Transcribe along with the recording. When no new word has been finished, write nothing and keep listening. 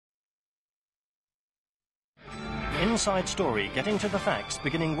inside story getting to the facts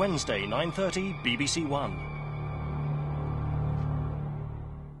beginning Wednesday, 9:30, BBC1.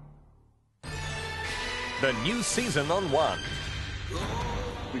 The new season on One.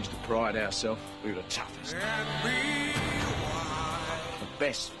 We used to pride ourselves. We were the toughest. The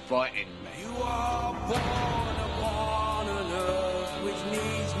best fighting men. You are born upon an earth which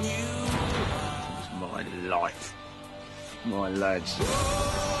needs new. It was my life. My lads.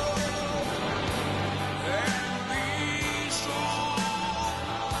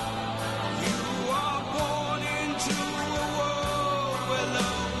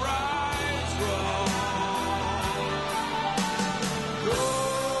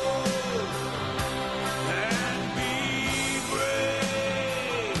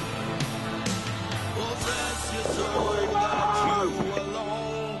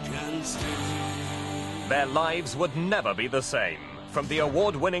 Their lives would never be the same. From the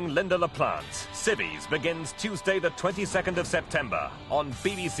award-winning Linda LaPlante, Civvies begins Tuesday the 22nd of September on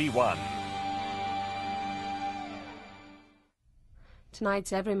BBC1.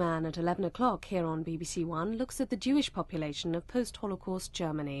 Tonight's Everyman at 11 o'clock here on BBC1 looks at the Jewish population of post-Holocaust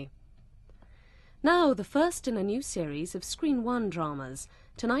Germany. Now, the first in a new series of Screen One dramas.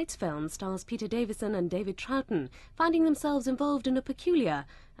 Tonight's film stars Peter Davison and David Troughton, finding themselves involved in a peculiar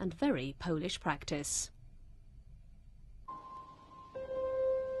and very Polish practice.